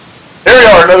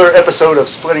another episode of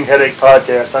Splitting Headache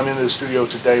Podcast. I'm in the studio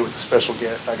today with a special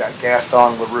guest. I got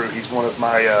Gaston LaRue. He's one of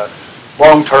my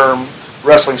long-term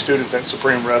wrestling students at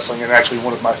Supreme Wrestling, and actually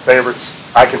one of my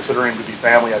favorites. I consider him to be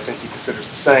family. I think he considers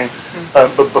the same.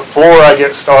 But before I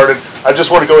get started, I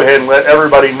just want to go ahead and let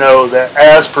everybody know that,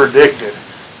 as predicted,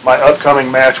 my upcoming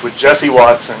match with Jesse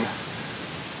Watson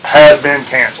has been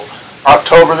canceled.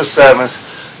 October the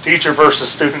 7th, teacher versus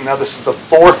student. Now, this is the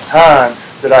fourth time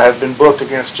that I have been booked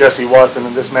against Jesse Watson,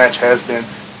 and this match has been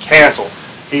canceled.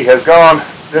 He has gone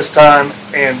this time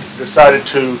and decided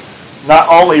to not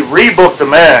only rebook the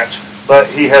match, but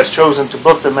he has chosen to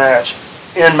book the match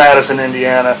in Madison,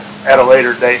 Indiana at a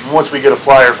later date. And once we get a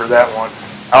flyer for that one,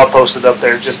 I'll post it up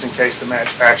there just in case the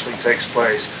match actually takes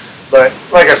place. But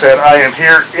like I said, I am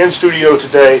here in studio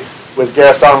today with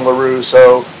Gaston LaRue,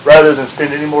 so rather than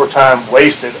spend any more time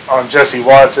wasted on Jesse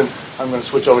Watson, I'm going to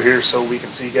switch over here so we can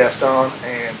see Gaston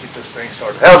and get this thing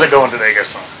started. How's it going today,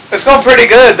 Gaston? It's going pretty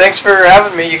good. Thanks for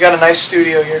having me. You got a nice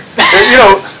studio here. You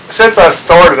know, since I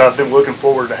started, I've been looking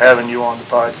forward to having you on the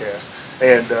podcast.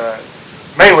 And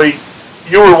mainly,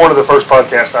 you were one of the first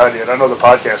podcasts I did. I know the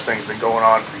podcast thing's been going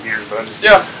on for years, but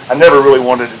I never really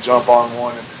wanted to jump on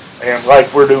one. And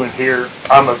like we're doing here,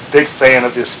 I'm a big fan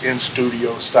of this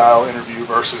in-studio style interview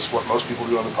versus what most people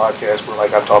do on the podcast where,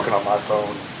 like, I'm talking on my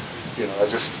phone. You know,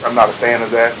 I'm not a fan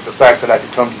of that. The fact that I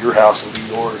could come to your house and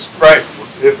be yours. Right.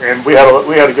 And we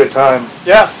had a good time.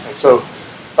 Yeah. And so,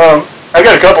 I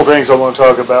got a couple things I want to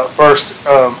talk about. First,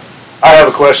 I have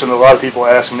a question that a lot of people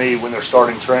ask me when they're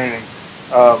starting training.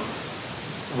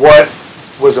 What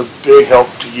was a big help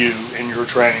to you in your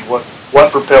training? What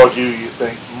propelled you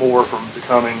think, more from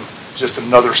becoming just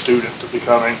another student to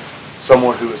becoming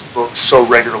someone who is booked so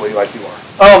regularly like you are?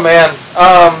 Oh, man.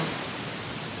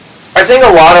 I think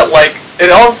a lot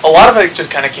of it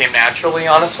just kind of came naturally,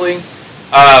 honestly.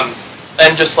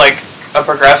 And just like a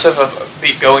progressive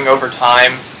of going over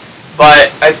time.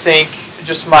 But I think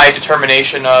just my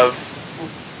determination of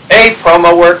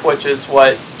promo work, which is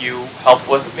what you helped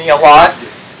with me a lot,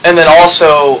 and then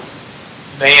also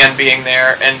Van being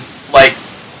there and like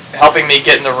helping me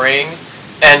get in the ring,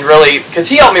 and really because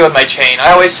he helped me with my chain.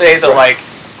 I always say that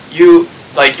you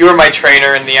were my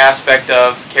trainer in the aspect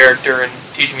of character and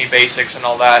teaching me basics and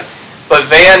all that, but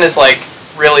Van is like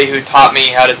really who taught me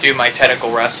how to do my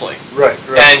technical wrestling. Right.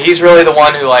 And he's really the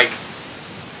one who like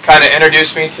kind of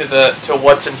introduced me to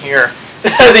what's in here,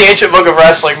 the ancient book of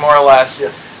wrestling, more or less.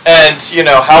 Yeah. And,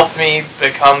 helped me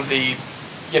become the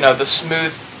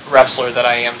smooth wrestler that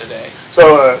I am today.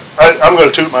 So I'm going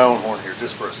to toot my own horn here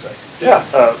just for a second. Yeah.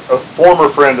 A former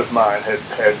friend of mine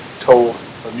had told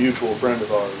a mutual friend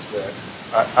of ours that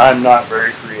I'm not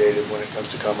very creative when it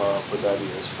comes to come up with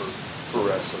ideas for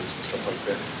wrestlers and stuff like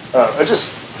that.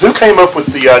 Who came up with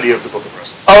the idea of the Book of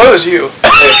Wrestling? Oh, it was you.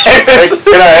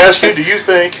 Can I ask you, do you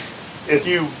think if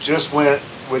you just went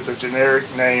with a generic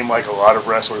name like a lot of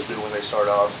wrestlers do when they start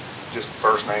off, just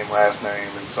first name, last name,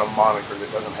 and some moniker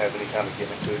that doesn't have any kind of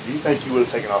gimmick to it, do you think you would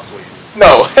have taken off the lead?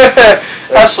 No,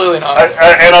 absolutely not.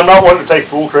 And I'm not wanting to take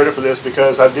full credit for this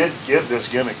because I did give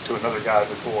this gimmick to another guy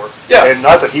before. Yeah. And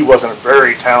not that he wasn't a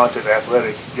very talented,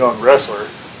 athletic, young wrestler,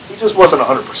 he just wasn't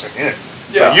 100% in it.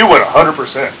 Yeah. But you went 100%.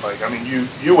 Like, I mean,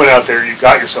 you went out there, you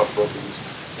got yourself bookings.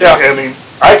 Yeah. I mean,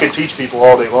 I can teach people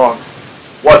all day long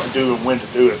what to do and when to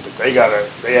do it, but they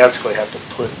actually have to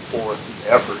put forth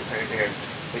the effort, and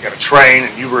they got to train,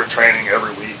 and you were at training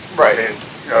every week, right? And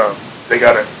they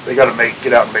got to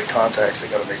get out and make contacts, they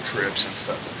got to make trips and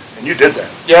stuff, and you did that.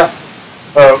 Yeah.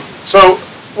 So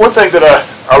one thing that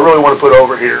I really want to put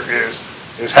over here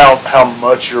is how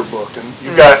much you're booked, and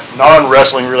you've got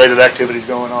non-wrestling related activities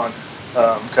going on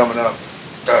coming up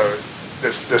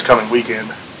this coming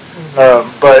weekend.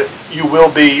 But you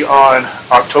will be on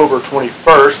October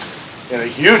 21st in a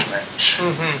huge match.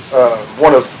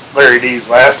 One of Larry D's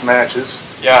last matches.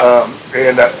 Yeah.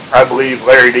 And I believe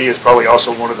Larry D is probably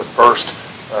also one of the first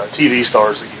TV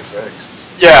stars that you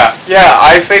faced. Yeah.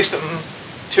 I faced him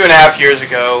 2.5 years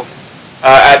ago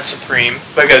at Supreme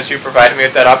because you provided me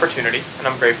with that opportunity, and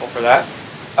I'm grateful for that.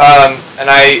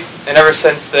 And ever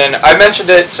since then, I mentioned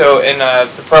it. So in the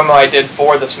promo I did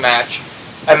for this match,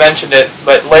 I mentioned it,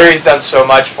 but Larry's done so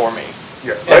much for me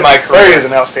in my career. Larry is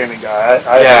an outstanding guy.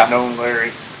 I have known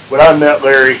Larry. When I met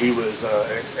Larry, he was,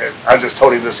 I just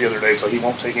told him this the other day, so he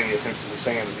won't take any offense to me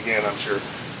saying it again, I'm sure.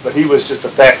 But he was just a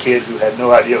fat kid who had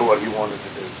no idea what he wanted to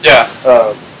do. Yeah.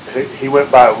 He went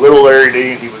by Little Larry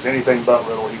D, and he was anything but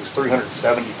little. He was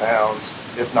 370 pounds,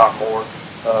 if not more.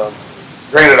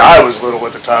 Granted, I was little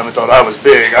at the time and thought I was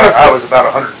big. I was about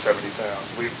 170 pounds.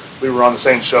 We were on the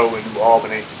same show in New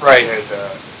Albany. Right. And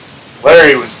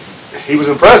Larry was he was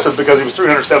impressive because he was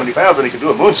 370 pounds and he could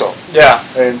do a moonsault. Yeah.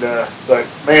 And but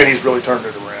man, he's really turned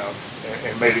it around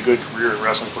and made a good career in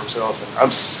wrestling for himself. And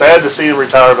I'm sad to see him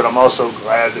retire, but I'm also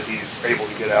glad that he's able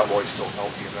to get out while he's still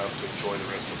healthy enough to enjoy the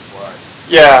rest of his life.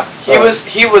 Yeah,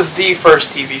 he was the first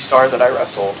TV star that I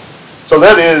wrestled. So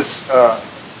that is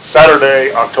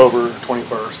Saturday, October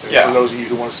 21st. And Yeah. for those of you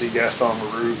who want to see Gaston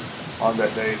LaRue on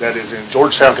that day, that is in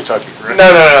Georgetown, Kentucky, correct?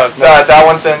 No. That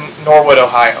one's in Norwood,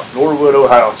 Ohio. Norwood,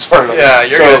 Ohio. Sorry. Yeah,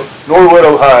 you're good. good. Norwood,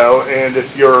 Ohio, and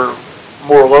if you're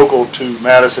more local to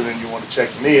Madison and you want to check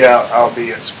me out, I'll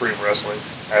be at Supreme Wrestling,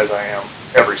 as I am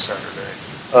every Saturday.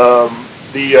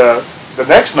 The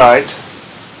next night,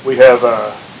 we have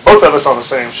both of us on the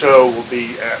same show. Will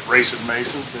be at Race and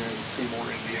Masons in Seymour,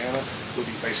 Indiana. We'll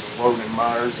be facing Logan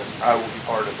Myers, and I will be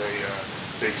part of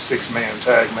a big 6-man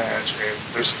tag match. And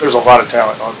there's a lot of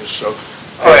talent on this show.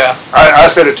 Oh yeah. I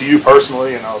said it to you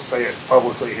personally, and I'll say it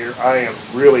publicly here. I am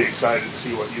really excited to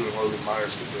see what you and Logan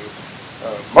Myers can do.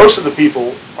 Most of the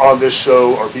people on this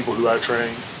show are people who I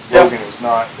train. Logan is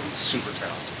not, but he's super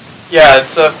talented. Yeah,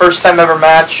 it's a first time ever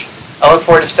match. I look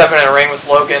forward to stepping in a ring with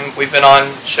Logan. We've been on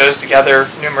shows together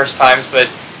numerous times, but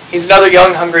he's another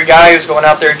young, hungry guy who's going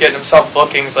out there and getting himself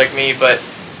bookings like me, but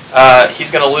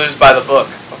he's going to lose by the book,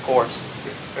 of course.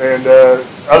 And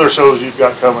other shows you've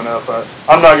got coming up.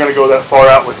 I'm not going to go that far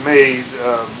out with me.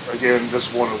 Again,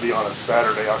 this one will be on a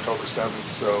Saturday, October 7th,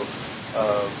 so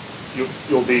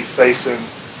you'll be facing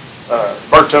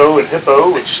Berto and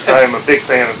Hippo, which I am a big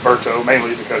fan of Berto,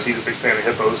 mainly because he's a big fan of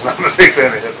hippos, and I'm a big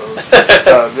fan of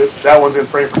hippos. That one's in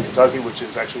Frankfort, Kentucky, which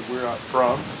is actually where I'm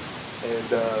from.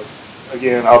 And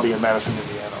again, I'll be in Madison,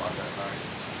 Indiana on that night.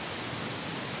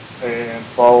 And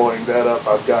following that up,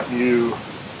 I've got you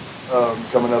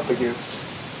coming up against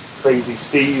Crazy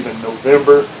Steve in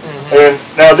November. Mm-hmm.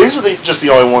 And now these are just the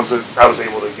only ones that I was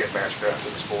able to get match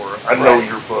graphics for. I know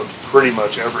you're booked pretty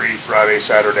much every Friday,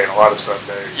 Saturday, and a lot of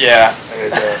Sundays. Yeah.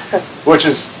 And, which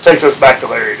takes us back to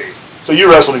Larry D. So you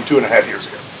wrestled him 2.5 years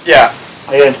ago. Yeah.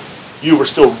 And you were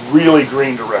still really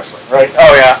green to wrestling, right?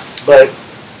 Oh, yeah. But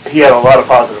he had a lot of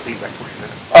positive feedback for you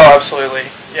then. Oh, absolutely.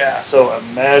 Yeah. So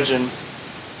imagine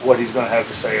what he's going to have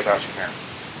to say about you now.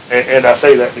 And I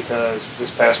say that because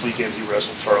this past weekend he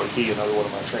wrestled Charlie Key, another one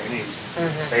of my trainees.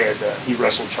 Mm-hmm. And he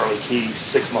wrestled Charlie Key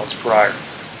 6 months prior.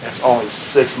 It's only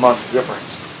 6 months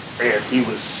difference. And he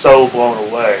was so blown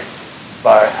away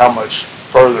by how much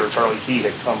further Charlie Key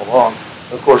had come along.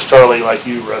 Of course, Charlie, like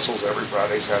you, wrestles every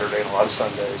Friday, Saturday, and a lot of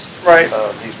Sundays. Right.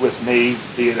 He's with me,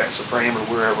 be it at Supreme or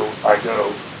wherever I go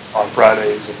on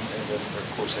Fridays, and then,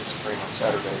 of course, at Supreme on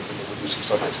Saturdays, and then we do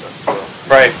some Sunday stuff as well.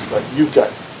 Right. But you've got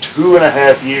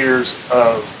 2.5 years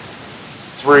of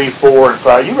 3, 4, and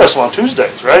 5. You wrestle on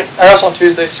Tuesdays, right? I wrestle on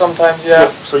Tuesdays sometimes,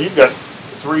 yeah. So you've got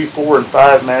 3, 4, and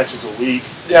 5 matches a week.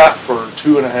 Yeah. For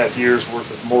 2.5 years worth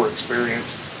of more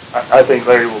experience. I think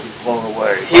Larry will be blown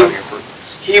away by the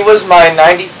improvements. He was my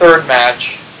 93rd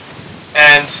match,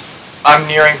 and I'm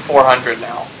nearing 400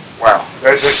 now. Wow.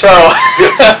 So.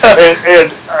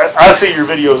 and I see your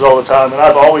videos all the time, and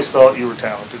I've always thought you were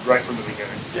talented right from the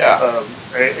beginning. Yeah.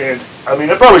 And I mean,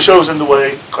 it probably shows in the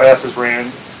way classes ran.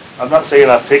 I'm not saying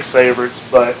I pick favorites,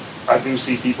 but I do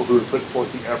see people who are putting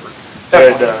forth the effort.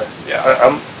 Definitely. And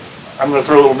yeah. I'm going to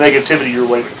throw a little negativity your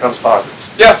way when it comes positive.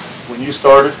 Yeah. When you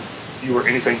started, you were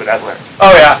anything but athletic. Oh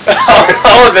yeah,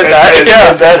 I'll admit that.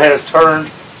 And that has turned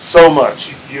so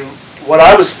much. What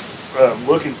I was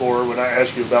looking for when I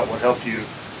asked you about what helped you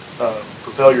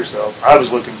propel yourself, I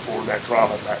was looking for that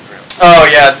drama background. Oh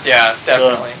yeah,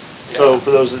 definitely. So for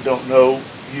those that don't know,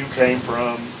 you came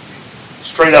from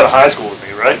straight out of high school with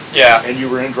me, right? Yeah. And you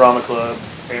were in drama club.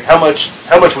 And how much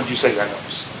would you say that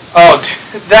helps? Oh,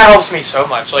 that helps me so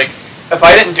much. Like, if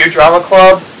I didn't do drama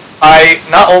club, I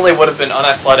not only would have been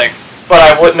unathletic, but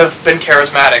I wouldn't have been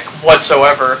charismatic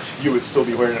whatsoever. You would still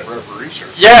be wearing that referee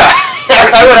shirt. Yeah,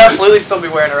 I would absolutely still be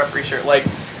wearing a referee shirt. Like,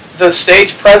 the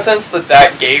stage presence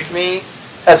that gave me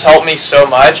has helped me so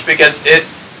much because it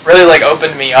really, like,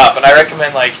 opened me up. And I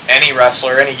recommend, like, any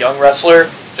wrestler, any young wrestler,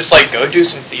 just, like, go do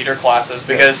some theater classes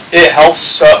because it helps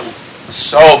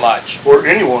so much. For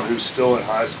anyone who's still in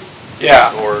high school.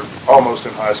 Yeah. Or almost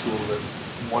in high school that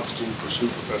wants to pursue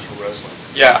professional wrestling.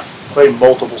 Yeah. Play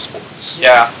multiple sports.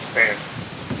 Yeah. And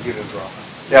get in drama.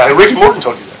 Yeah. And Ricky Morton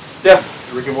told you that. Yeah.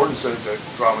 Ricky Morton said that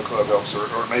drama club helps, or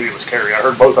maybe it was Carrie. I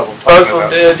heard both of them talking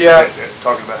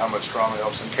about how much drama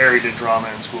helps. And Carrie did drama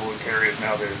in school, and Carrie is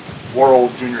now the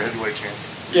world junior heavyweight champion.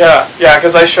 Yeah,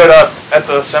 because I showed up at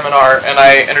the seminar, and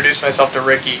I introduced myself to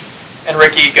Ricky. And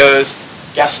Ricky goes,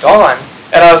 Gaston?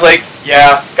 And I was like,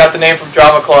 yeah, got the name from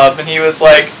drama club. And he was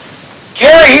like,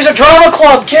 Carrie, he's a drama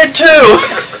club kid, too!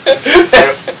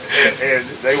 And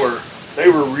they were they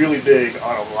were really big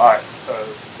on a lot of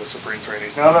the Supreme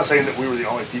trainees. Now, I'm not saying that we were the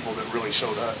only people that really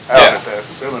showed up out at that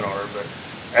seminar, but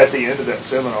at the end of that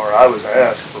seminar, I was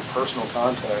asked for personal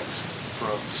contacts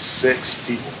from 6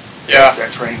 people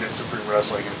that trained at Supreme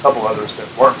Wrestling and a couple others that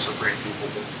weren't Supreme people.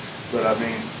 But I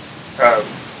mean,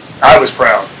 I was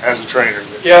proud as a trainer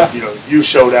that you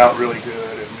showed out really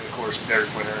good, and of course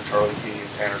Derek Winter and Charlie Key and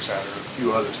Tanner Satter and a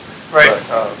few others. Right.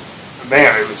 But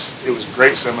man, it was a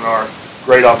great seminar,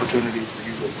 great opportunity for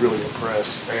you to really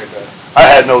impress, and I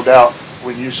had no doubt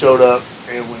when you showed up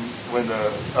and when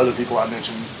the other people I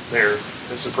mentioned there,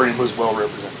 that Supreme was well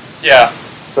represented. Yeah.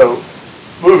 So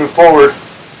moving forward,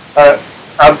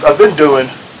 I've been doing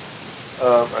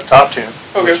a top 10,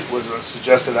 which was a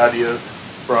suggested idea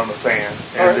from a fan,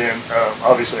 and then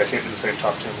obviously I can't do the same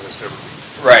top 10 list every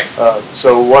week. Right.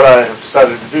 So what I have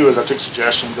decided to do is I took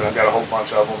suggestions, and I've got a whole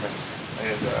bunch of them,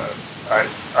 and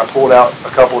I pulled out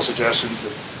a couple of suggestions,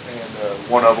 and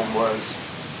one of them was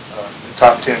the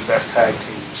top 10 best tag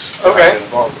teams that I've been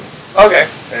involved with. Okay.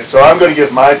 And so I'm going to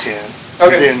give my 10,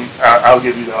 and then I'll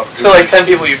give you the opportunity. So like 10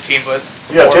 people you've teamed with?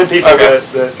 Yeah, 10 people,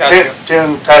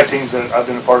 10 tag teams that I've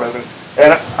been a part of.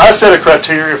 And I set a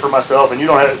criteria for myself, and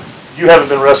you haven't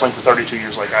been wrestling for 32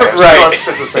 years like I have. So you don't have to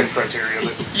set the same criteria.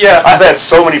 But I've had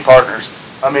so many partners.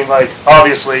 I mean, like,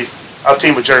 obviously, I've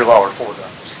teamed with Jerry Lawler 4 times.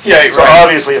 Yeah, so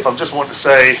obviously, if I'm just wanting to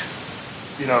say,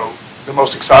 the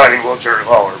most exciting, well, Jerry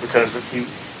Lawler, because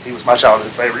he was my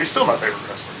childhood favorite. He's still my favorite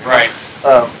wrestler. Right.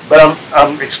 But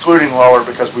I'm excluding Lawler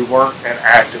because we weren't an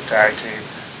active tag team.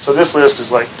 So this list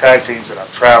is like tag teams that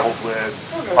I've traveled with.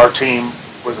 Okay. Our team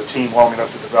was a team long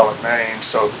enough to develop names.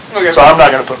 So I'm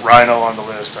not going to put Rhino on the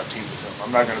list. I've teamed with him.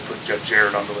 I'm not going to put Jeff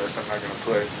Jarrett on the list. I'm not going to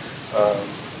put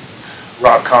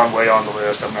Rob Conway on the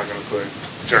list. I'm not going to put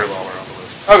Jerry Lawler on the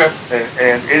list. Okay.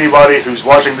 And anybody who's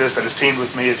watching this that has teamed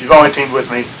with me, if you've only teamed with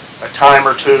me a time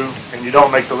or two and you don't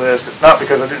make the list, it's not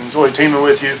because I didn't enjoy teaming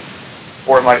with you,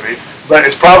 or it might be, but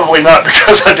it's probably not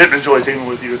because I didn't enjoy teaming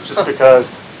with you. It's just because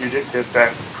you didn't hit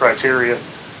that criteria.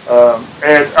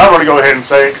 And I'm going to go ahead and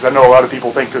say it because I know a lot of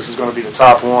people think this is going to be the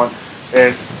top one.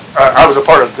 And I was a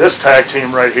part of this tag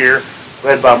team right here,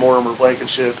 led by Mortimer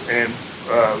Blankenship, and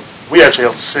we actually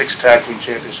held 6 tag team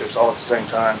championships all at the same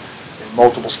time in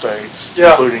multiple states,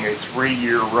 including a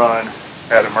 3-year run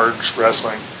at Emerge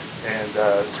Wrestling and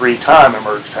 3-time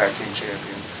Emerge Tag Team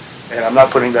Champion. And I'm not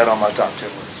putting that on my top 10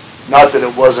 list. Not that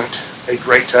it wasn't a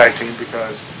great tag team,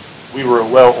 because we were a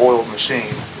well-oiled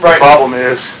machine. Right. The problem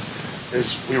is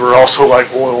we were also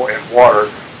like oil and water,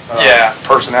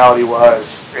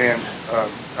 personality-wise. And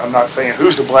I'm not saying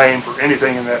who's to blame for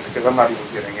anything in that, because I'm not even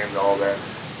getting into all that.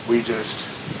 We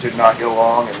just did not get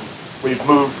along, and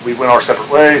we went our separate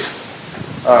ways.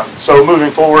 So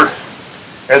moving forward,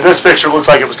 and this picture looks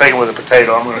like it was taken with a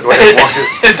potato. I'm going to go ahead and walk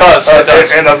it. It does.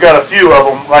 And I've got a few of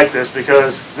them like this,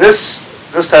 because this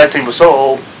tag team was so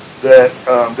old that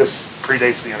this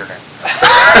predates the internet.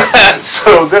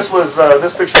 So this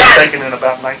picture was taken in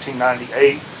about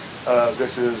 1998.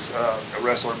 This is a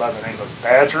wrestler by the name of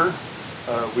Badger.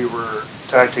 We were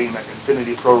tag team at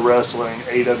Infinity Pro Wrestling,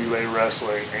 AWA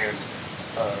Wrestling, and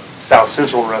South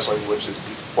Central Wrestling, which is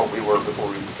what we were before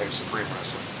we became Supreme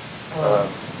Wrestling.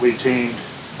 We teamed.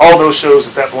 All those shows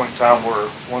at that point in time were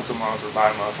once a month or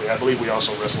bi-monthly. I believe we also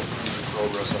wrestled Pro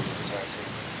Wrestling with the tag team.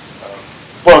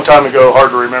 A long time ago, hard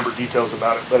to remember details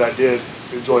about it, but I did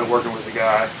enjoy working with the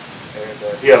guy,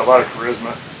 and he had a lot of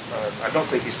charisma. I don't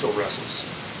think he still wrestles.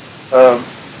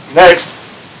 Next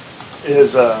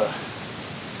is,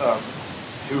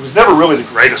 he was never really the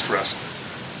greatest wrestler,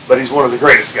 but he's one of the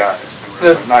greatest guys,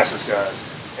 the nicest guys.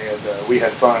 And we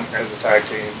had fun as a tag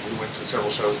team. We went to several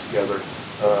shows together.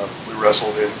 We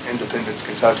wrestled in Independence,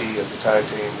 Kentucky as a tag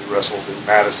team. We wrestled in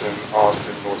Madison,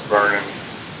 Austin, North Vernon,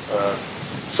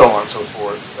 so on and so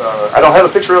forth. I don't have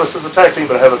a picture of us as a tag team,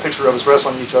 but I have a picture of us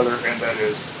wrestling each other, and that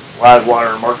is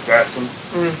Livewire Mark Jackson.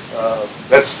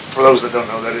 That's, for those that don't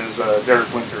know, that is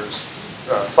Derek Winter's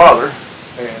father.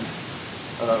 And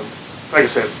like I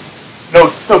said, no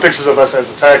pictures of us as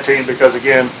a tag team, because,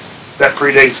 again, that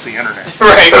predates the internet.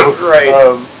 Right,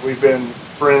 so, we've been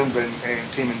friends and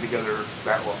teaming together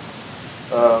that long.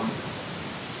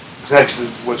 Next,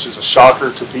 which is a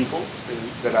shocker to people,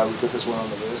 that I would put this one on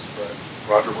the list, but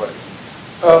Roger Blake.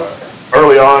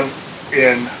 Early on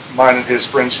in mine and his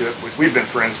friendship, which we've been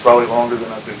friends probably longer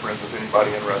than I've been friends with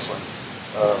anybody in wrestling,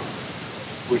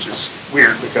 which is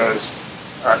weird, because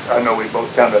I know we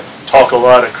both kind of talk a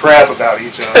lot of crap about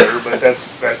each other, but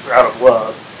that's out of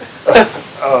love.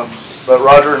 But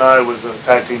Roger and I was a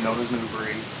tag team known as New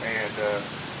Breed, and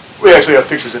we actually have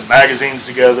pictures in magazines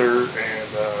together, and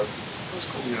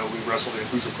we wrestled in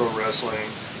Hoosier Pro Wrestling,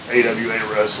 AWA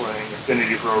Wrestling,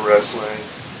 Infinity Pro Wrestling,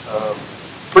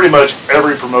 pretty much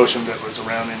every promotion that was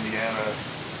around Indiana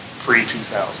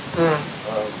pre-2000.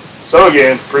 So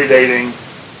again, predating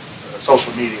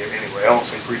social media anyway. I won't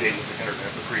say predating the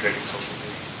internet, but predating social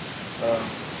media.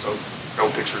 So no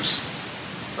pictures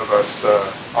of us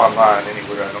online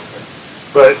anywhere, I don't think.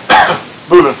 But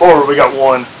moving forward, we got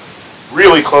one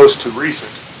really close to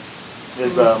recent,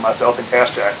 is myself and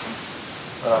Cass Jackson.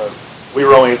 We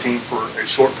were only a team for a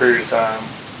short period of time.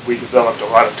 We developed a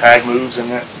lot of tag moves in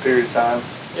that period of time.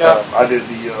 Yeah. I did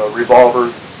the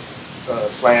revolver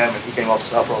slam, and he came off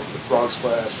the top rope with the frog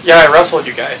splash. Yeah, I wrestled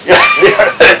you guys. Yeah.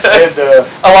 And,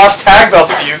 I lost tag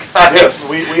belts to you guys. yes,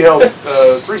 we held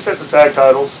 3 sets of tag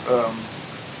titles,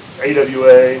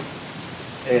 AWA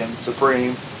and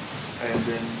Supreme, and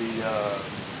then the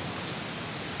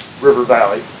River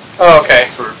Valley. Oh, okay.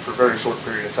 For a very short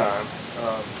period of time.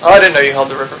 I didn't know you held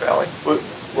the River Valley.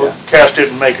 Well, Cash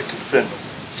didn't make it to defend them.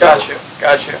 So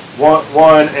Gotcha.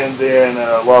 Won and then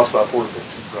lost by 4 to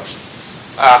 15 Russians.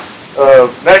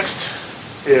 Next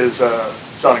is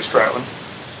Johnny Stratton.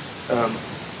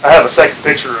 I have a second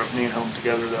picture of me and him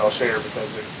together that I'll share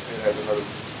because it has another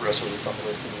wrestler that's on the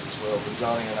list as well. But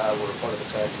Johnny and I were a part of a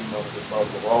tag team known as Above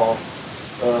the Law.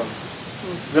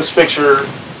 This picture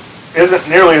isn't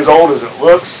nearly as old as it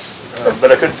looks, but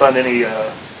I couldn't find any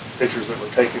pictures that were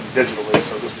taken digitally,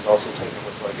 so this was also taken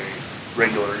with like a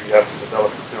regular, you have to develop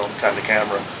your film kind of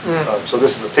camera. So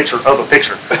this is a picture of a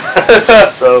picture.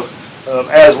 So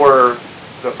as were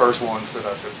the first ones that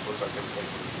I said looked like they were taken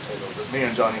with a potato. But me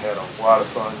and Johnny had a lot of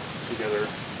fun together.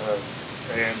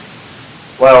 And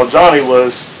while Johnny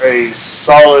was a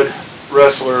solid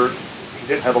wrestler, he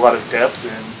didn't have a lot of depth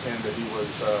and that he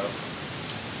was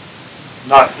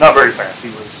not very fast. He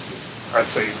was, I'd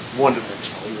say,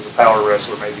 one-dimensional. He was a power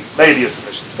wrestler, maybe a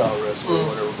submission style wrestler or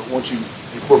whatever. But once you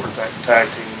incorporate that tag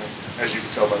team, and as you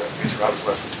can tell by that picture, I was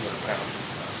less than 200 pounds at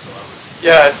the time, so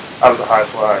I was a high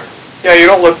flyer. Yeah, you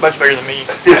don't look much bigger than me.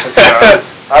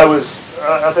 I was.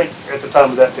 I think at the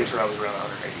time of that picture, I was around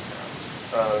 180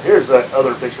 pounds. Here's that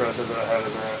other picture I said that I had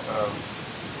of that.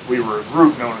 We were a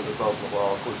group known as Above the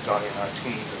Law. Of course, Johnny and I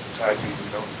teamed as a tag team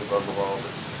known as Above the Law.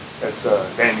 But that's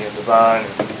Damian Devine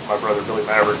and my brother Billy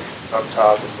Maverick up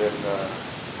top, and then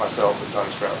myself and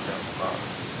Johnny Stratton down the bottom.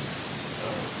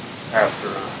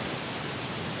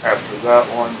 After that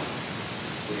one,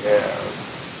 we have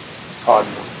Todd.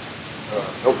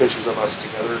 No pictures of us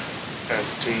together as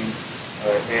a team,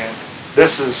 and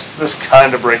this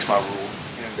kind of breaks my rule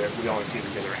in that we only team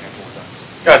together a handful of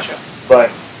times. Gotcha.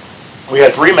 But we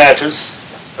had 3 matches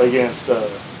against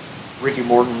Ricky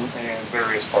Morton and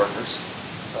various partners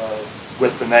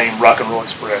with the name Rock and Roll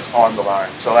Express on the line.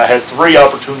 So I had 3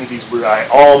 opportunities where I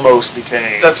almost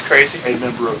became That's crazy. a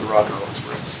member of the Rock and Roll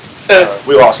Express.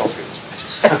 We lost all 3 of those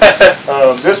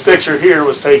matches. This picture here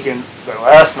was taken the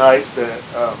last night that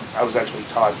I was actually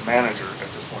Todd's manager at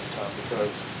this point in time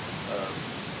because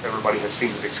everybody has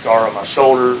seen the big scar on my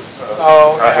shoulder.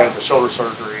 I had the shoulder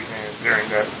surgery, and during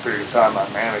that period of time, I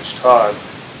managed Todd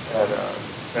at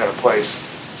a place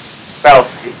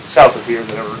south of here,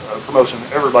 that a promotion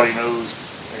that everybody knows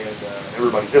and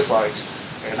everybody dislikes.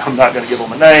 And I'm not going to give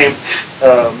them a name.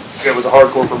 It was a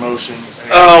hardcore promotion.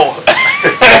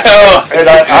 And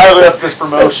I left this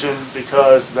promotion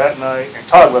because that night, and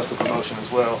Todd left the promotion as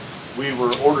well, we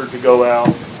were ordered to go out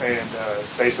and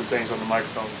say some things on the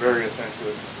microphone very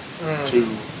offensive to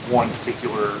one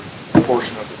particular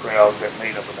portion of the crowd that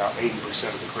made up about 80%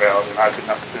 of the crowd, and I could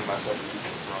not defend myself with the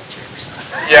wrong chairs.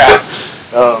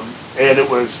 And it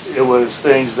was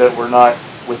things that were not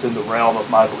within the realm of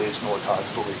my beliefs nor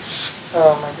Todd's beliefs.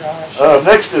 Oh my gosh.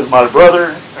 Next is my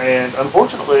brother, and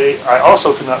unfortunately, I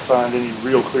also could not find any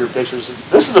real clear pictures.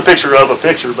 This is a picture of a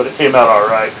picture, but it came out all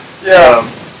right. Yeah.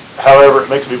 However, it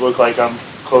makes me look like I'm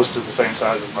close to the same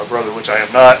size as my brother, which I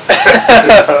am not.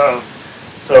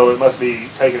 So it must be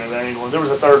taken at an angle. And there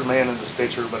was a third man in this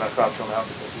picture, but I cropped him out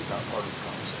because he's not part of the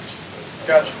conversation.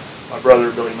 Gotcha. My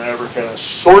brother, Billy Maverick, had a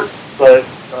short but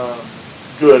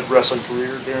good wrestling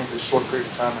career during his short period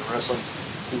of time in wrestling.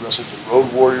 He wrestled the Road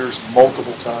Warriors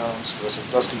multiple times, wrestled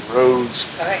Dusty Rhodes,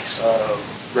 Nice.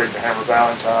 Greg the Hammer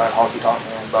Valentine, Honky Tonk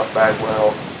Man, Buff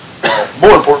Bagwell.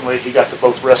 More importantly, he got to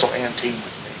both wrestle and team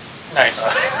with me. Nice.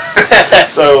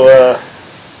 So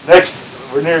next,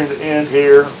 we're nearing the end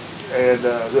here, and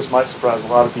this might surprise a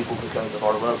lot of people because of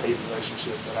our love-hate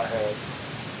relationship that I had.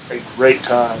 A great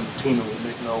time teaming with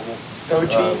Nick Noble.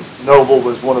 Noble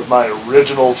was one of my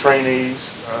original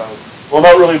trainees. Well,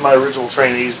 not really my original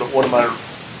trainees, but one of my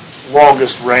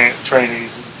longest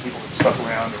trainees, and people that stuck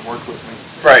around and worked with me.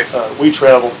 Right. We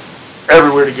traveled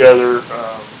everywhere together.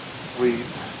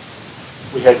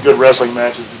 we had good wrestling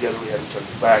matches together. We had each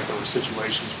other's back. There were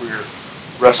situations where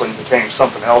wrestling became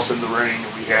something else in the ring,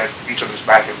 and we had each other's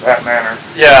back in that manner.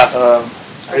 Yeah,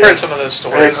 I've heard some of those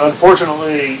stories. And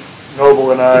unfortunately,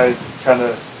 Noble and I kind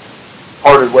of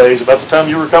parted ways about the time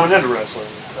you were coming into wrestling.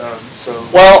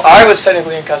 Well, I was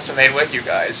technically in custom made with you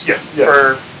guys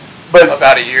for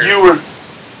about a year. You were,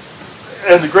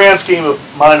 in the grand scheme of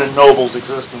mine and Noble's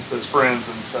existence as friends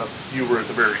and stuff, you were at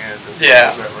the very end.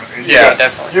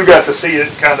 Definitely. You got to see it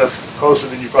kind of closer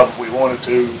than you probably wanted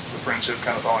to, the friendship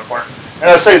kind of falling apart. And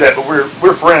I say that, but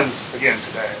we're friends again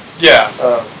today. Yeah.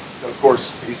 Of course,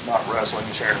 he's not wrestling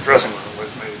and sharing a dressing room with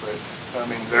me, but I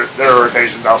mean, there are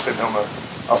occasions I'll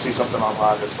see something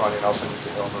online that's funny, and I'll send it to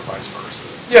him, or vice versa.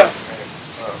 Yeah. And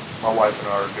my wife and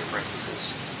I are good friends with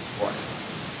his wife.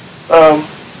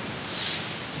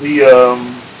 The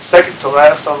second to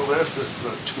last on the list, this is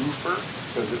a twofer,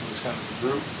 because it was kind of a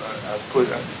group.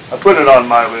 I put it on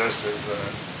my list as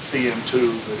CM2,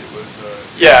 but it was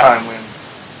a time when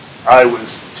I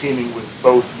was teaming with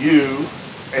both you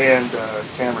and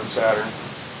Cameron Saturn.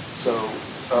 So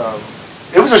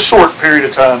it was a short period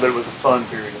of time, but it was a fun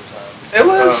period of time.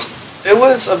 It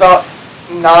was about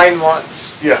 9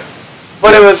 months. Yeah.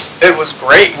 But it was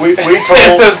great. We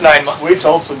told those 9 months. We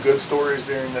told some good stories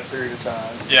during that period of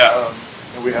time. Yeah.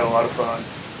 And we had a lot of fun.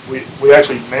 We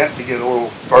actually meant to get a little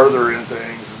further in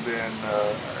things, and then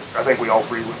I think we all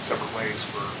three went separate ways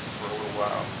for a little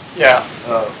while. Yeah.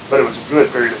 But it was a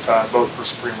good period of time, both for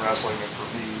Supreme Wrestling and for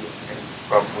me, and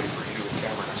probably for you and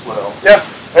Cameron as well. Yeah.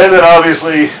 And then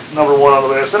obviously number one on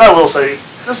the list, and I will say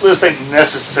this list ain't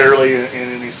necessarily in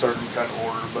any certain kind of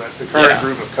order, but the current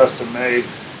group of Custom Made,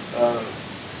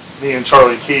 me and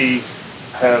Charlie Key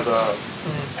have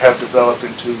developed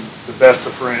into the best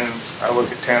of friends. I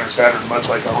look at Tanner Saturn much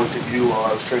like I looked at you while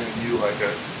I was training you, like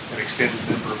an extended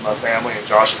member of my family, and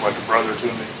Josh is like a brother to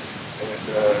me. And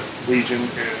Legion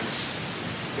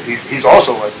he's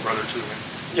also like a brother to me.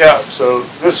 Yeah. So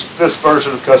this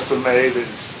version of Custom Made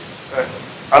is,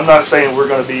 I'm not saying we're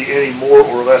going to be any more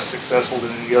or less successful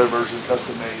than any other version of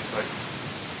Custom Made, but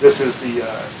this is the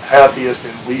happiest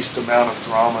and least amount of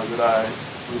drama that I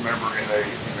remember in a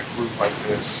group like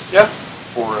this. Yeah.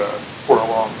 For a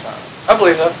long time. I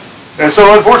believe that. And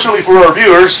so unfortunately for our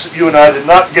viewers, you and I did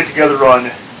not get together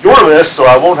on your list, so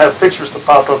I won't have pictures to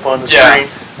pop up on the screen.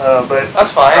 But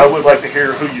that's fine. I would like to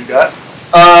hear who you got.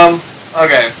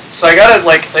 Okay. So I gotta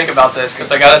think about this,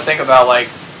 because I gotta think about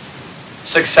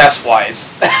success-wise.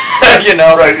 You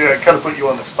know. Right. Yeah. Kind of put you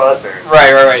on the spot there.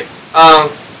 Right.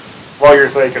 While you're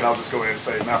thinking, I'll just go ahead and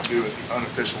say Mountain Dew is the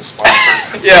unofficial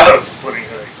sponsor of Splitting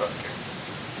Headache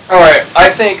Podcast. All right. I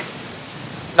think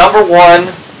number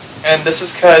one, and this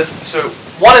is because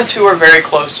 1 and 2 are very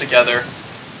close together,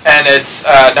 and it's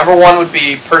number 1 would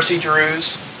be Percy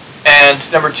Drews,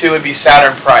 and number 2 would be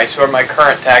Saturn Price, who are my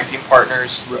current tag team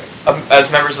partners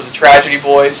as members of the Tragedy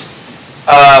Boys.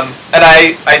 And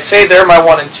I say they're my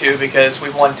 1 and 2 because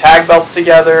we've won tag belts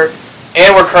together,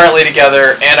 and we're currently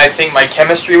together, and I think my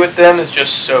chemistry with them is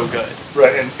just so good.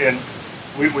 Right, and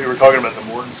we were talking about the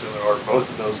Morton seminar. Both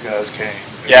of those guys came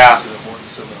to the Morton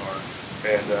seminar,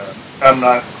 and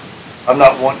I'm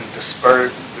not wanting to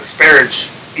disparage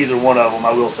either one of them.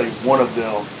 I will say one of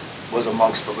them was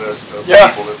amongst the list of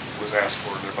people that was asked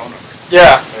for their phone number.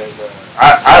 Yeah. And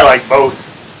I like both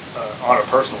on a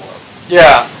personal level.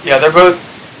 Yeah, they're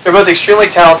both extremely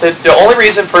talented. The only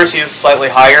reason Percy is slightly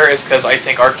higher is because I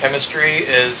think our chemistry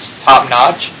is top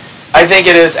notch. I think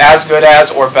it is as good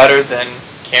as or better than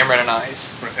Cameron and I's.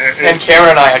 Right. And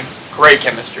Cameron and I had great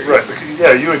chemistry. Right.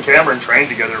 Yeah, you and Cameron trained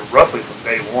together roughly from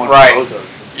day one. Right. Both of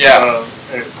you. Yeah.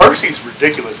 And Percy's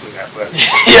ridiculously athletic.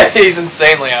 Yeah, he's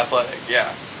insanely athletic.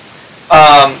 Yeah.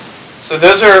 So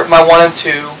those are my 1 and 2,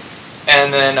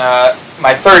 and then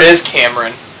my third is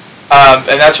Cameron,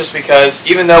 and that's just because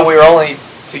even though we were only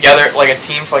together like a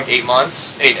team for 8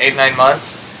 months, 9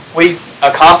 months, we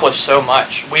accomplished so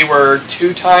much. We were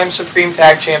 2-time Supreme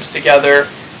Tag Champs together.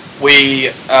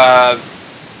 We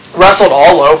wrestled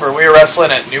all over. We were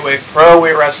wrestling at New Wave Pro.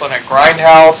 We were wrestling at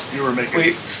Grindhouse. You were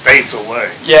making states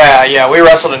away. Yeah. We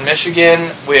wrestled in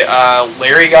Michigan.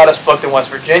 Larry got us booked in West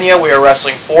Virginia. We were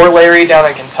wrestling for Larry down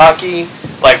in Kentucky.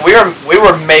 We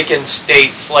were making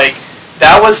states.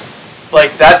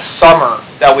 That summer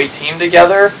that we teamed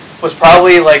together was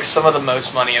probably some of the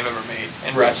most money I've ever made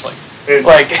in wrestling. And,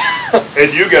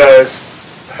 and you guys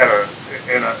had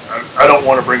and I don't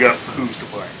want to bring up who's to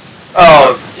blame.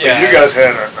 Oh, but you guys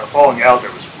had a falling out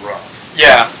that was rough.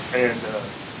 Yeah. And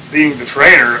being the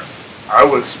trainer, I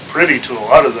was privy to a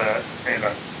lot of that, and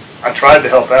I tried to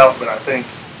help out, but I think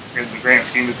in the grand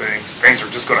scheme of things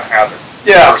are just going to happen.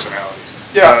 Yeah.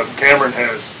 Personalities. Yeah. Cameron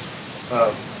has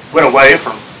went away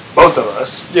from both of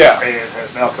us. Yeah. And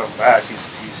has now come back.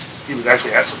 He was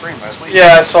actually at Supreme last week.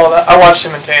 Yeah, I saw that. I watched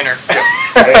him and Tanner.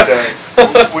 Yeah.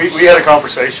 And, we had a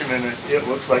conversation, and it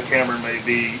looks like Cameron may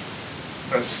be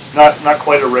not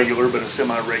quite a regular, but a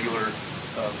semi-regular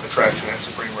attraction at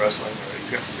Supreme Wrestling.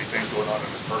 He's got some big things going on in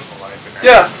his personal life. And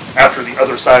after the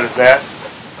other side of that,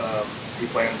 he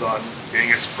plans on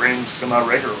being at Supreme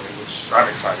semi-regularly, which I'm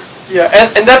excited for. Yeah,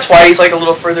 and that's why he's like a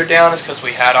little further down, is because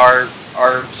we had our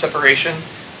separation.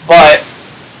 But,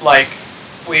 like,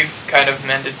 we've kind of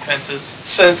mended fences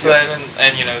since then,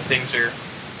 and you know, things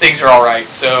are all right.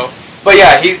 So, but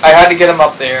yeah, I had to get him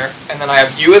up there, and then I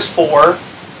have you as 4,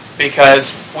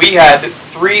 because we had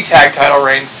 3 tag title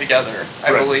reigns together,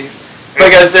 I believe.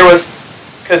 Because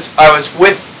I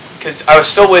was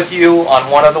still with you on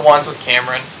one of the ones with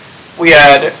Cameron. We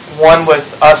had one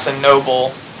with us and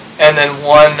Noble, and then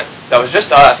one that was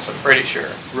just us, I'm pretty sure.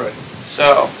 Right.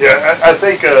 So. Yeah, I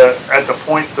think at the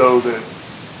point, though, that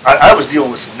I was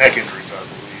dealing with some neck injuries, I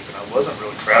believe, and I wasn't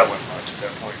really traveling much at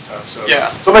that point in time. So,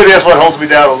 so maybe that's what holds me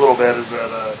down a little bit, is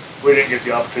that we didn't get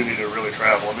the opportunity to really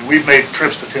travel. I mean, we've made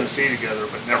trips to Tennessee together,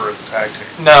 but never as a tag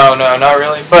team. No, not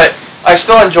really. But I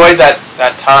still enjoyed that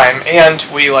time, and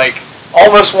we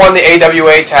almost won the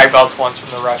AWA tag belts once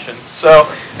from the Russians. So,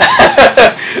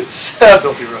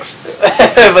 Filthy Russians.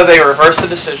 But they reversed the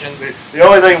decision. The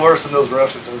only thing worse than those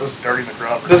Russians are those dirty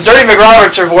McRoberts. Those dirty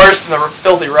McRoberts are worse than the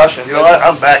filthy Russians. You know what?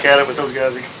 I'm back at it with those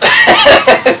guys again.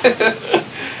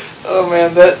 Oh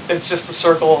man, it's just the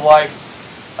circle of life.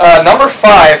 Number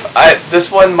 5,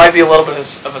 this one might be a little bit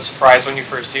of a surprise when you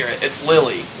first hear it. It's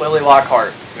Lily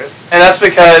Lockhart. Okay. And that's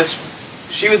because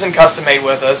she was in Custom Made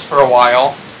with us for a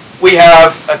while. We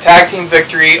have a tag team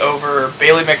victory over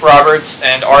Bailey McRoberts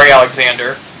and Ari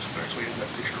Alexander. Actually in that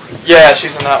picture right there. Yeah,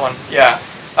 she's in that one. Yeah.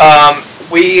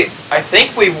 I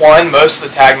think we won most of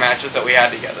the tag matches that we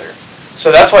had together.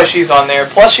 So that's why she's on there.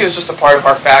 Plus, she was just a part of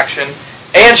our faction.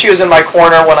 And she was in my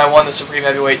corner when I won the Supreme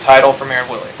Heavyweight title from Aaron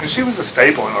Willie. And she was a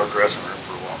staple in our dressing room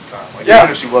for a long time.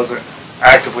 Even if she wasn't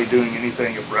actively doing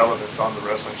anything of relevance on the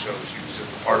wrestling shows, she was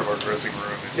just a part of our dressing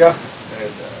room.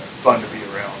 And fun to be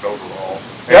around overall.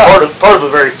 And part of the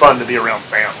very fun to be around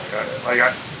family.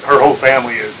 Her whole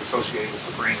family is associated with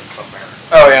Supreme in some manner.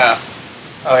 Oh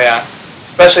yeah.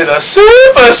 Especially the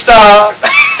superstar.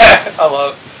 I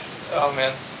love it. Oh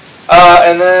man.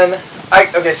 And then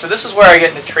so this is where I get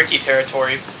into tricky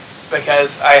territory,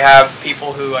 because I have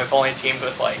people who I've only teamed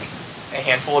with like a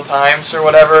handful of times or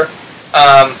whatever.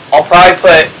 I'll probably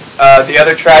put the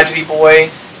other tragedy boy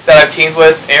that I've teamed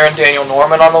with, Aaron Daniel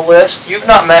Norman, on the list. You've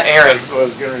not met Aaron. I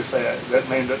was going to say that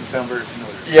name doesn't sound very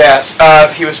familiar. Yes,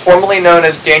 he was formerly known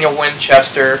as Daniel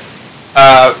Winchester.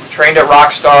 Trained at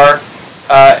Rockstar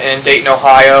in Dayton,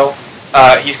 Ohio.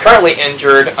 He's currently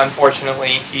injured,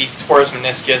 unfortunately. He tore his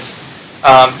meniscus.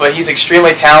 But he's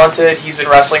extremely talented. He's been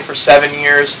wrestling for 7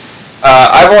 years.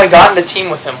 I've only gotten to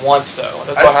team with him once, though.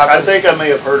 That's what happens. I think I may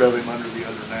have heard of him under the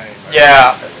other name.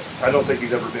 I don't think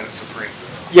he's ever been at Supreme, though.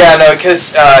 Yeah, no,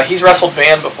 because he's wrestled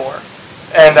Van before,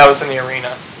 and that was in the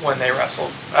arena when they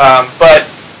wrestled. But,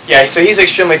 yeah, so he's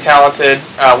extremely talented.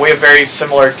 We have very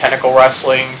similar technical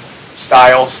wrestling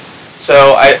styles,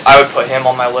 so I would put him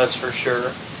on my list for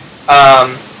sure.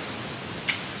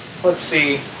 Let's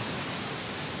see.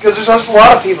 Because there's just a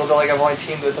lot of people that I've only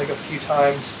teamed with a few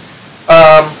times.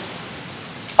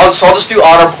 I'll just do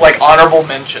honorable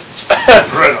mentions.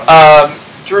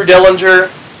 Drew Dillinger.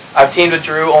 I've teamed with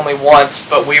Drew only once,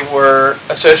 but we were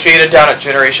associated down at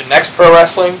Generation Next Pro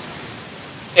Wrestling,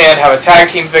 and have a tag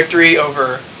team victory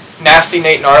over Nasty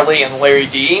Nate Gnarly and Larry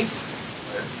D.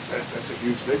 That's a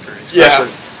huge victory,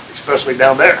 especially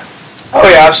down there. Oh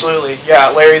yeah, absolutely. Yeah,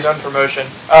 Larry's own promotion.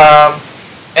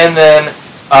 And then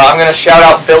I'm going to shout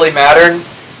out Billy Mattern.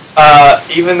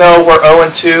 Even though we're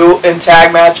 0-2 in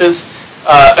tag matches,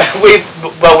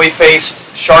 we faced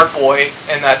Shark Boy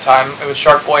in that time. It was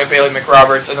Shark Boy and Bailey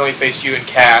McRoberts, and then we faced you and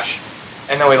Cash,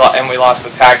 and then we lost the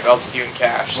tag belts to you and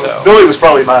Cash. So Billy was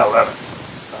probably my 11th.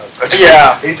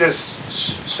 He just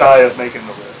shy of making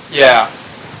the list. Yeah.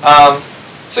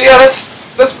 So yeah,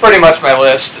 that's pretty much my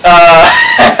list.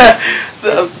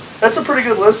 That's a pretty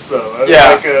good list, though.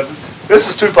 Yeah. This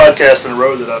is 2 podcasts in a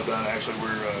row that I've done, actually,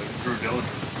 where Drew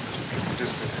Dillinger.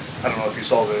 I don't know if you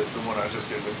saw the one I just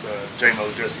did with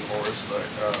J-Mo Jesse Morris, but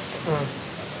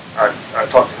I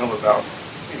talked to him about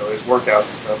his workouts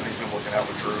and stuff, and he's been working out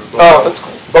with Drew. That's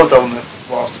cool. Both of them have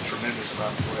lost a tremendous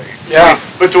amount of weight. Yeah.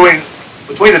 Between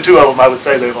the 2 of them, I would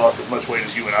say they've lost as much weight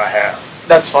as you and I have.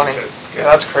 That's funny. Yeah,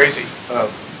 that's crazy.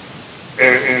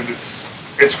 And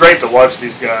it's great to watch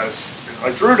these guys.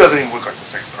 Like Drew doesn't even look like the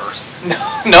same person.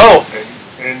 No.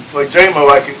 And like J-Mo,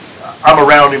 I'm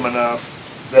around him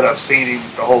enough that I've seen him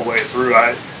the whole way through.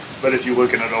 But if you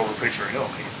look at an over picture of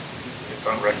him, it's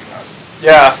unrecognizable.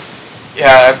 Yeah.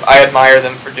 Yeah, I admire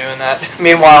them for doing that.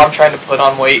 Meanwhile, I'm trying to put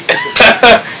on weight.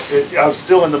 I'm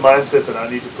still in the mindset that I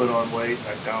need to put on weight, and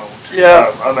I don't. Yeah.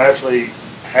 I'm actually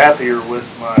happier with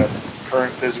my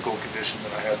current physical condition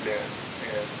than I have been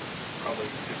in probably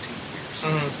 15 years.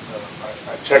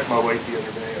 I checked my weight the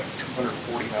other day. I'm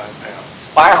 249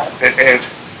 pounds. Wow. And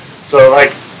so,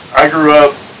 like, I grew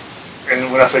up,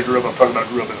 and when I say grew up, I'm talking about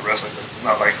grew up in the wrestling business.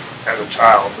 Not like as a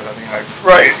child, but I mean,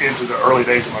 into the early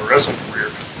days of my wrestling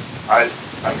career, I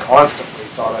constantly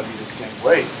thought I needed to gain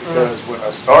weight because when I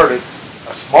started,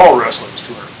 a small wrestler was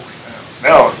 240 pounds.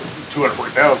 Now,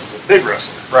 240 pounds is a big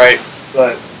wrestler. Right.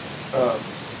 But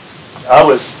I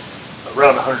was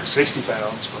around 160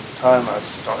 pounds from the time I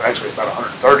started, actually about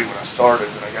 130 when I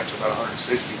started, and I got to about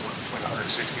 160, between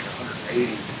 160 and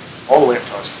 180, all the way up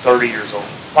until I was 30 years old.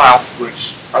 Wow.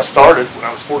 Which I started when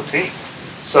I was 14.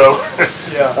 So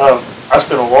yeah. I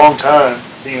spent a long time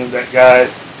being that guy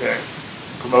that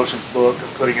promotions book and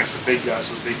put against the big guy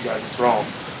so the big guy gets thrown.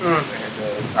 And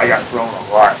I got thrown a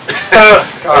lot.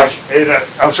 Gosh. And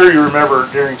I'm sure you remember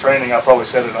during training I probably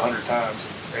said it 100 times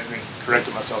and then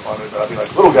corrected myself on it, but I'd be like,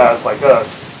 little guys like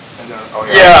us. And then, oh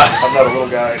yeah, I'm not a little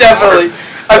guy anymore. Definitely.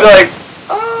 I'd be like,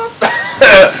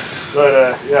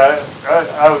 But yeah,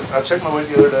 I checked my weight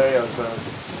the other day. I was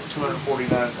 249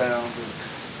 pounds,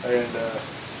 and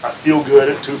I feel good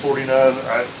at 249.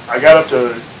 I got up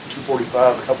to 245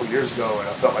 a couple of years ago, and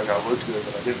I felt like I looked good,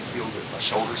 but I didn't feel good. My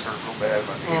shoulders hurt real bad,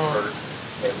 my knees hurt.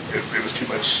 It was too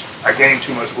much. I gained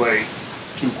too much weight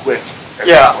too quick at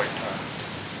that point in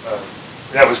time.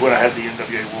 That was when I had the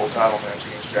NWA World Title match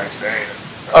against Jack Stain.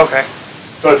 Okay.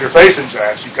 So if you're facing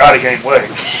Jax, you got to gain weight.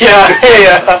 Yeah.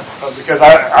 Because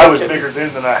I was bigger then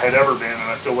than I had ever been, and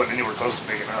I still wasn't anywhere close to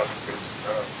big enough because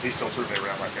he still threw me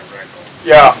around like a ragdoll.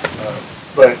 Yeah.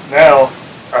 But now,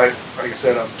 like I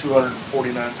said, I'm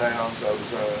 249 pounds. I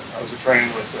was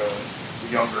training with the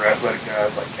younger athletic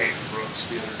guys like Kate and Brooks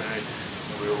the other day.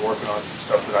 And we were working on some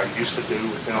stuff that I used to do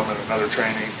with them in another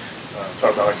training.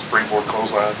 Talk about like springboard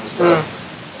clotheslines and stuff.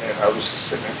 And I was just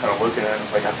sitting there kind of looking at it. I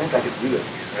was like, I think I could do that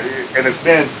again.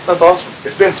 And that's awesome.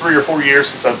 It's been 3 or 4 years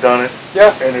since I've done it.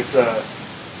 Yeah. And it's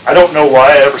I don't know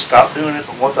why I ever stopped doing it,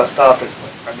 but once I stopped it,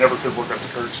 I never could work up the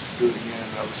courage to do it again.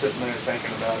 And I was sitting there thinking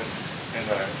about it, and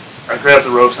I grabbed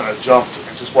the ropes and I jumped and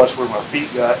just watched where my feet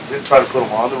got and didn't try to put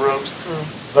them on the ropes,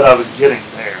 but I was getting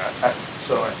there.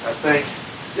 So I think,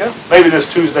 maybe this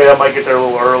Tuesday I might get there a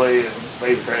little early and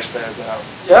lay the crash pads out.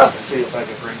 Yeah. And see if I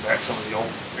can bring back some of the old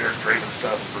Eric Draven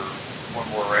stuff for one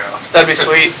more round. That'd be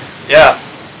sweet. Yeah.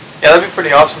 Yeah, that'd be pretty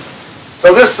awesome.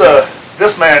 So this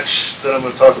match that I'm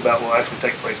going to talk about will actually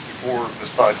take place before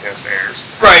this podcast airs.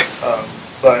 Right.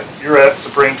 But you're at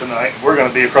Supreme tonight. We're going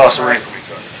to be across the ring from each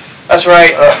other. That's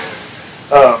right.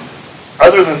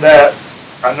 Other than that,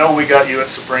 I know we got you at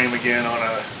Supreme again on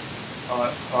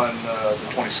the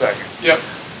 22nd. Yep.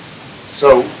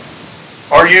 So,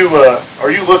 are you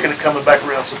looking at coming back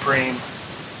around Supreme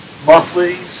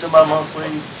monthly, semi-monthly,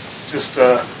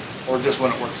 or just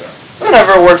when it works out?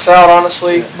 Whenever it works out,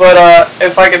 honestly. Yeah. But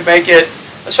if I could make it,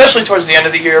 especially towards the end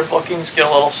of the year, bookings get a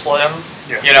little slim.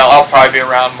 Yeah. You know, I'll probably be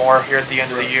around more here at the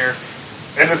end of the year.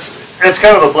 And it's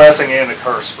kind of a blessing and a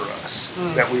curse for us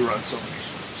that we run so many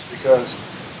shows, because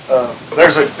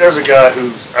there's a guy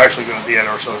who's actually going to be at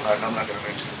our show tonight, and I'm not going to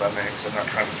mention him by name because I'm not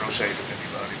trying to throw shade at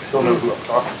anybody, but he'll know who I'm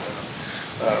talking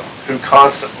about, who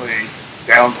constantly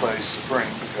downplays Supreme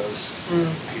because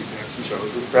he's been at some shows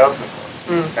with the crowd's been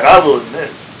going. And I will admit,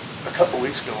 a couple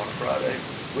weeks ago on a Friday,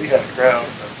 we had a crowd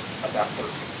of about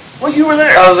 13. Well, you were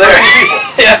there. I was there.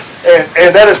 Yeah. And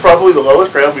that is probably the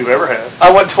lowest crowd we've ever had. I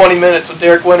went 20 minutes with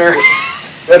Derek Winter.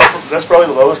 That's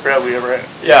probably the lowest crowd we ever had.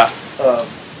 Yeah.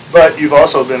 But you've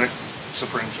also been at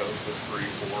Supreme shows with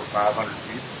 300, 400, 500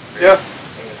 people. Yeah.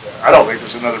 And I don't think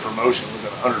there's another promotion within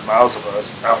 100 miles of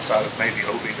us outside of maybe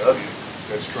OVW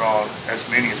that's drawn as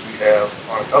many as we have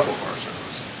on a couple of our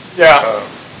shows. Yeah.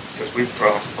 Because we've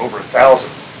drawn over 1,000.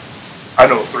 I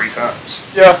know 3 times.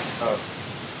 Yeah.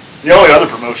 The only other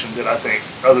promotion that I think,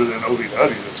 other than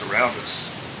OVW, that's around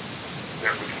us that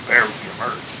we compare would be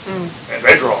Emerge. And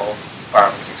they draw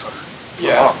 500 and 600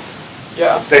 per month.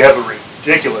 Yeah. They have a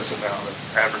ridiculous amount of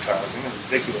advertising and a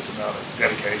ridiculous amount of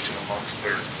dedication amongst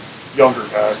their younger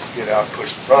guys to get out and push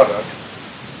the product.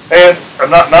 And I'm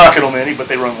not knocking them any, but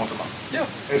they run once a month. Yeah.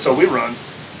 And so we run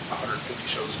 150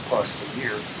 shows plus a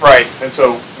year. Right. And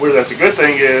so where that's a good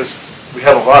thing is we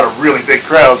have a lot of really big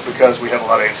crowds because we have a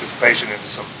lot of anticipation into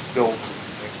some builds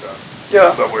and stuff.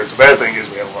 Yeah. But where it's a bad thing is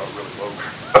we have a lot of really low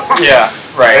crowds. Yeah.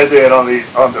 Right. And then on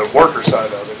the worker side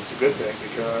of it, it's a good thing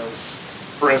because,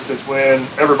 for instance, when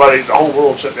the whole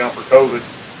world shut down for COVID,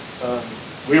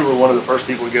 we were one of the first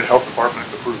people to get health department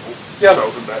approval to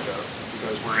open back up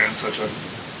because we're in such a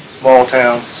small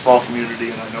town, small community,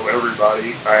 and I know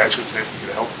everybody. I actually was able to get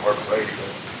a health department lady to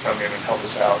come in and help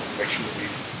us out and make sure we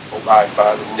abide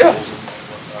by the rules and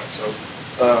whatnot. So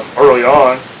early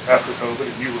on, after COVID,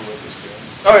 and you were with us then,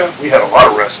 we had a lot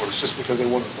of wrestlers just because they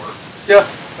wanted to work. Yeah.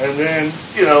 And then,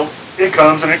 it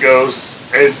comes and it goes,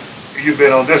 and you've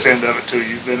been on this end of it too.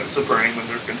 You've been at Supreme when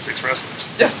there's been 6 wrestlers.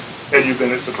 Yeah. And you've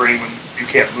been at Supreme when you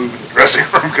can't move in the dressing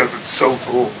room because it's so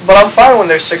full. But I'm fine when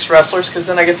there's 6 wrestlers because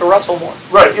then I get to wrestle more.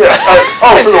 Right, yeah.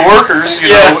 For the workers,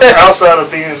 outside of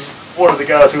being one of the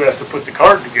guys who has to put the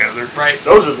card together,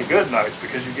 those are the good nights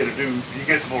because you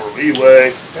get more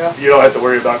leeway. Yeah. You don't have to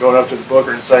worry about going up to the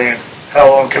booker and saying,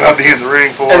 how long can I be in the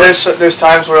ring for? And there's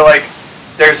times where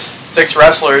there's 6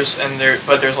 wrestlers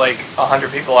but there's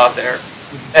 100 people out there.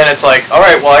 And it's all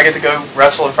right, well, I get to go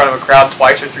wrestle in front of a crowd 2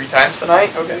 or 3 times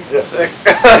tonight? Okay, sick.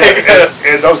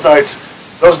 And those nights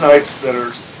that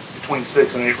are between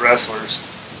 6 and 8 wrestlers,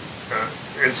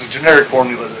 it's a generic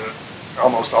formula that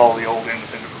almost all the old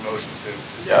independent promotions do.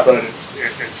 Yeah. But it's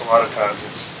a lot of times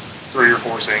it's 3 or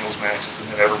 4 singles matches,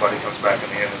 and then everybody comes back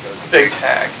in the end and does a big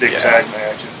tag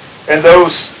match. And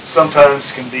those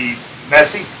sometimes can be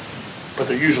messy,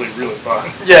 but they're usually really fun.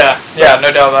 Yeah,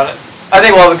 no doubt about it. I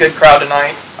think we'll have a good crowd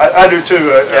tonight. I do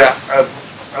too.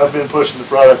 I've been pushing the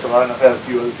product a lot, and I've had a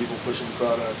few other people pushing the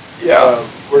product. Yeah.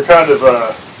 We're kind of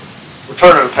we're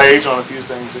turning a page on a few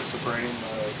things at Supreme.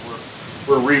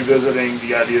 We're revisiting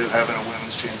the idea of having a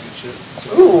women's championship.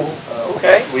 Ooh.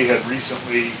 Okay. We had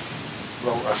recently,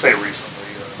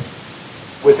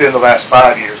 within the last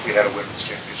 5 years, we had a women's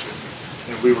championship,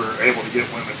 and we were able to get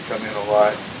women to come in a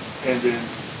lot. And then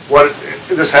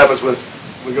this happens we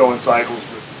go in cycles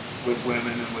with women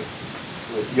and with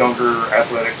younger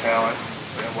athletic talent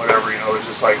and whatever, it's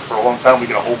just for a long time we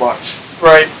get a whole bunch.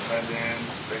 Right. And then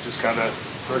they just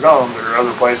they're gone. They're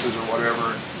other places or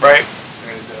whatever. Right.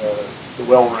 And the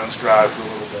well runs dry for a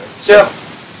little bit. So,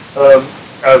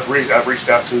 I've reached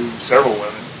out to several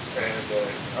women, and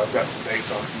I've got some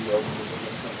dates on a few of them as they're going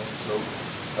to come in. So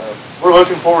we're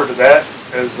looking forward to that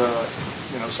as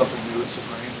something new at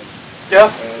Supreme. Yeah.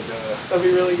 And that'd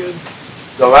be really good.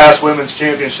 The last women's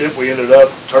championship we ended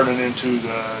up turning into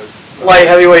the light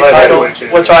heavyweight title,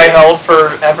 which I held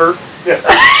forever. Yeah.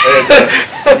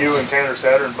 And you and Tanner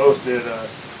Saturn both did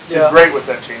great with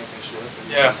that championship.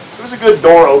 Yeah. It was a good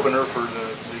door opener for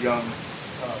the young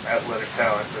athletic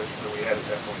talent that we had at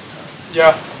that point in time.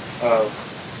 Yeah.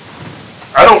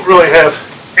 I don't really have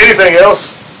anything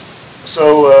else.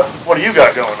 So what do you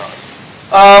got going on?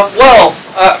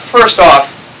 First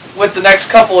off, with the next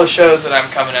couple of shows that I'm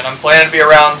coming in, I'm planning to be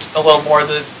around a little more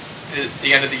the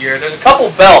end of the year. There's a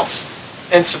couple belts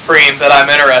in Supreme that I'm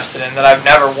interested in that I've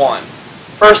never won.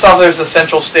 First off, there's the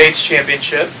Central States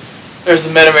Championship, there's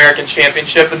the Mid-American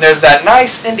Championship, and there's that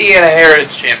nice Indiana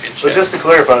Heritage Championship. But just to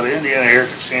clarify, the Indiana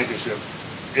Heritage Championship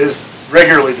is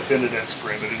regularly defended at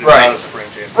Supreme, but it is not a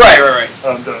Supreme Championship. Right.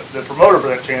 The promoter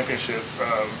for that championship,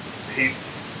 he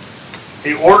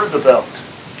ordered the belt,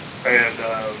 and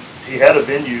he had a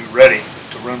venue ready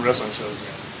to run wrestling shows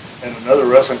in. And another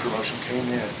wrestling promotion came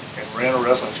in and ran a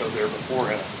wrestling show there before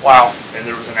him. Wow. And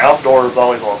there was an outdoor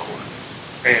volleyball court.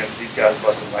 And these guys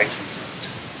busted light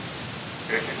tubes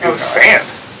in it. It was sand.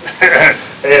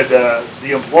 And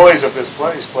the employees of this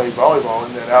place played volleyball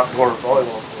in that outdoor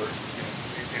volleyball court.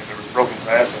 And there was broken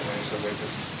glass in there, so they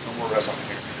just, no more wrestling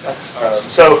here. That's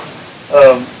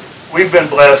awesome. We've been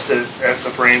blessed at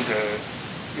Supreme to,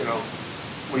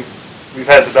 we've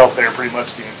had the belt there pretty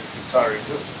much the entire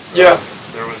existence. Yeah.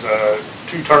 There was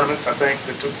 2 tournaments, I think,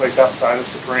 that took place outside of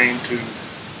Supreme to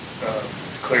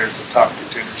declare some top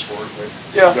contenders for it. But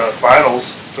the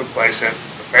finals took place at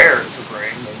the fair at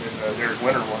Supreme, and then Derek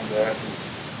Winter won that. And,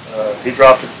 he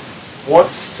dropped it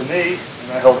once to me, and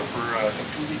I held it for I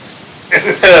think 2 weeks.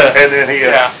 And then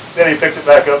he picked it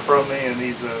back up from me, and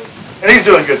he's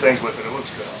doing good things with it. It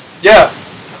looks good. Yeah.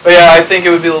 But I think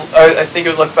it would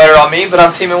look better on me. But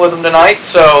I'm teaming with him tonight,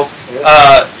 so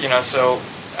I'm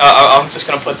just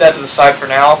gonna put that to the side for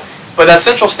now. But that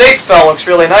Central States belt looks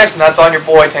really nice, and that's on your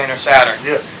boy Tanner Saturn.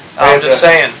 Yeah. I'm just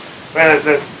saying. Man,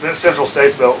 that Central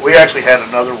States belt, we actually had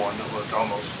another one that looked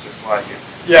almost just like it.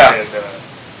 Yeah. And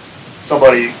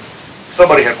somebody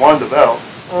had won the belt,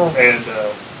 and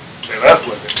they left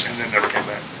with it, and then never came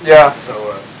back. Yeah.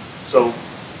 So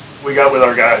we got with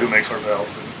our guy who makes our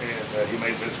belts, and he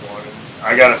made this one. And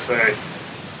I gotta say,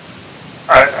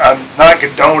 I'm not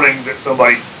condoning that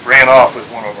somebody ran off with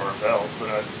one of our belts,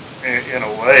 but in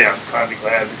a way, I'm kind of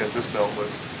glad because this belt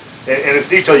was and it's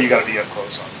detail you got to be up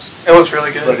close on this. It looks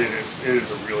really good. But it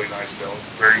is a really nice belt.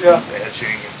 Very deep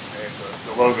etching, and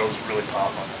the logos really pop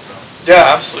on that belt.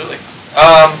 Yeah, absolutely.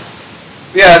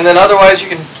 And then otherwise you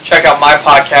can check out my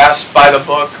podcast, By the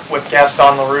Book, with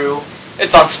Gaston LaRue.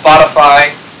 It's on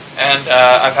Spotify, and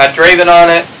I've had Draven on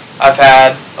it. I've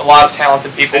had a lot of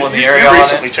talented people in the area on it. You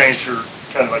recently changed your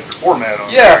kind of like your format on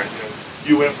there.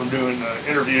 You went from doing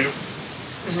interview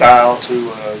style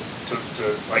to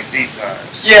like deep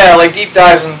dives. Yeah, like deep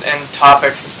dives and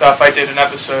topics and stuff. I did an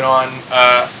episode on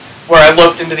where I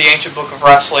looked into the ancient book of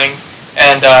wrestling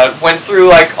and went through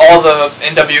like all the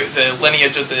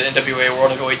lineage of the NWA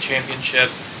World Heavyweight Championship.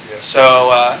 Yeah.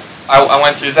 So I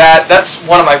went through that. That's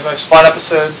one of my most fun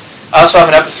episodes. I also have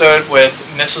an episode with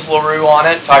Mrs. LaRue on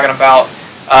it, talking about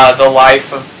the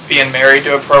life of being married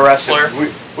to a pro wrestler.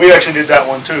 We actually did that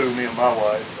one too, me and my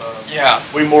wife.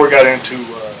 We more got into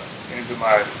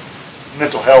my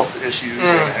mental health issues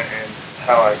and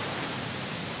how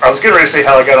I was getting ready to say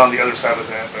how I got on the other side of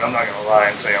that, but I'm not going to lie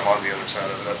and say I'm on the other side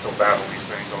of it. I still battle these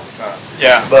things all the time.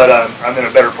 Yeah. But I'm in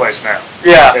a better place now.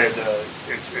 Yeah. And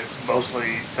it's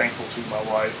mostly thankful to my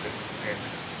wife and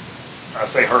I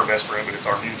say her best friend, but it's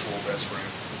our mutual best friend.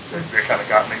 That kind of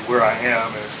got me where I am,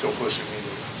 and it's still pushing me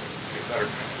to get better.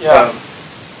 Yeah.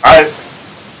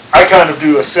 I kind of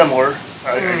do a similar,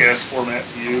 I guess, format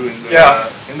to you,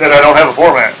 in that I don't have a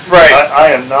format. Right.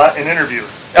 I am not an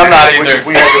interviewer. I'm not either.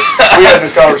 We had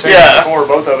this conversation before.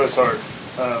 Both of us are.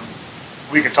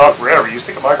 We could talk forever. You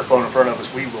stick a microphone in front of us,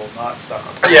 we will not stop.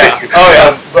 Yeah. Oh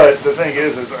yeah. But the thing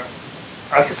is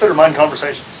I consider mine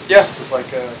conversations. Yeah. It's just like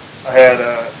I had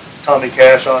Tommy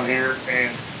Cash on here,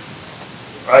 and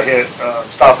I hit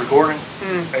stop recording,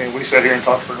 and we sat here and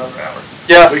talked for another hour.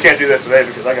 Yeah. We can't do that today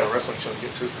because I got a wrestling show to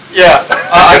get to. Yeah,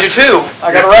 I do too.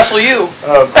 I got to wrestle you.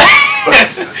 But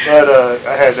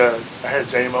I had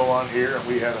JMO on here, and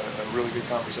we had a really good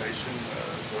conversation.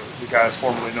 The guys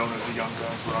formerly known as the Young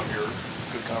Guns were on here,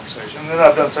 good conversation. And then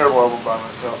I've done several of them by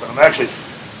myself, and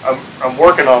I'm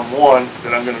working on one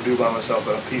that I'm going to do by myself,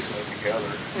 but I'm piecing it together,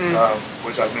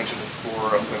 which I've mentioned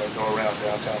before. I'm going to go around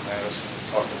downtown Madison and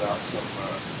talk about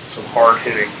some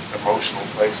hard-hitting, emotional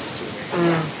places to me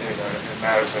in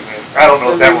Madison. And I don't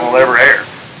know if that one will ever air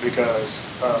because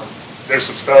there's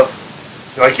some stuff,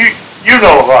 like you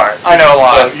know a lot. I know a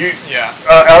lot.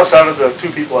 Outside of the two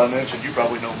people I mentioned, you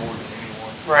probably know more than anyone.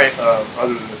 Right.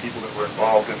 Other than the people that were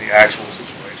involved in the actual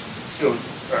situation. It's still,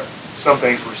 some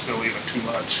things were still even too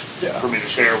much for me to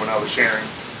share when I was sharing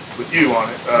with you on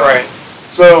it. Right.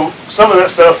 So some of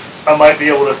that stuff I might be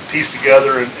able to piece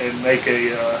together and make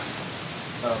a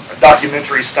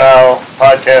documentary style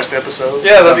podcast episode.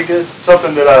 Yeah, that'd be good.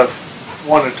 Something that I've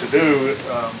wanted to do, and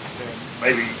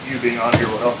maybe you being on here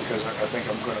will help because I think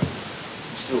I'm going to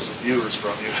steal some viewers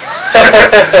from you.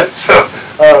 So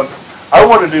I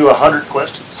want to do 100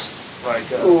 questions, like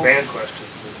fan questions.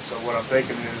 So what I'm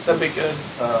thinking is that'd be good.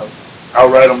 I'll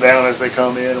write them down as they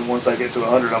come in, and once I get to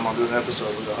 100, I'm going to do an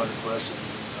episode with 100 questions.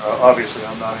 Obviously,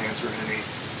 I'm not answering any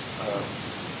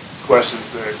questions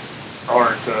that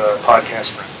aren't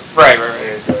podcast friendly. Right.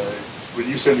 And when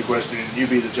you send a question in, you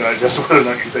be the judge as to whether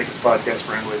or not you think it's podcast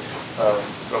friendly.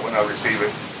 But when I receive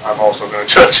it, I'm also going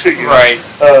to judge it. Right.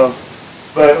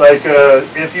 But like,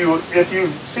 if you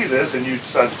see this and you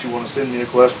decide that you want to send me a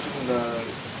question,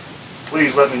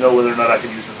 please let me know whether or not I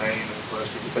can use your name in the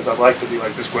question, because I'd like to be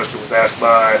like, this question was asked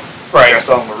by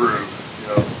Gaston LaRue.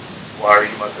 Why are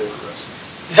you my favorite wrestler?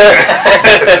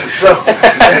 So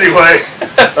anyway,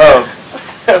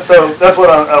 so that's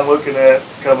what I'm looking at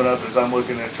coming up. Is I'm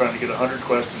looking at trying to get 100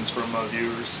 questions from my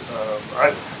viewers.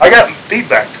 I got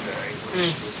feedback today,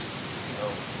 which was,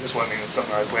 this wasn't even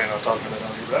something I planned on talking about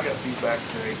on here, but I got feedback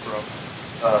today from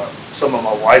some of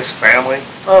my wife's family.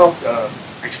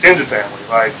 Extended family,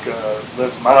 like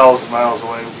lives miles and miles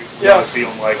away. We only see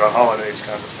them like on holidays,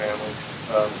 kind of family.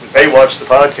 But they watched the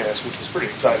podcast, which was pretty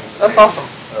exciting. That's awesome.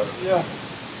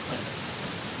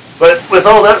 But with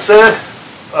all that said,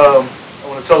 I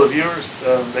want to tell the viewers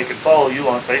they can follow you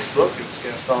on Facebook. It's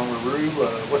Gaston LaRue.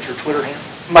 What's your Twitter handle?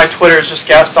 My Twitter is just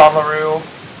Gaston LaRue,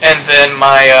 and then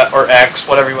my or X,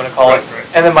 whatever you want to call it. Right.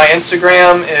 And then my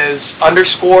Instagram is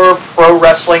 _pro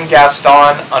wrestling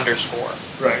Gaston _.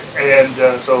 Right, and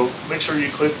so make sure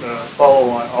you click follow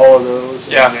on all of those.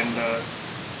 Yeah. And then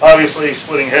obviously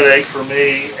Splitting Headache for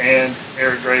me and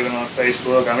Eric Draven on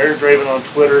Facebook. I'm Eric Draven on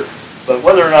Twitter, but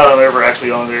whether or not I'm ever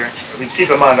actually on there, I mean, keep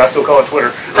in mind I still call it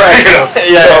Twitter. Right.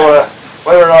 Yeah. So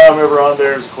whether or not I'm ever on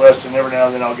there is a question. Every now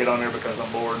and then I'll get on there because I'm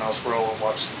bored and I'll scroll and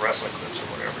watch some wrestling clips or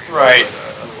whatever. Right.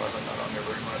 But otherwise I'm not on there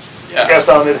very much. Yeah.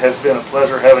 Gaston, it has been a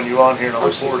pleasure having you on here, and I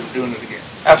look forward to doing it again.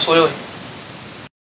 Absolutely.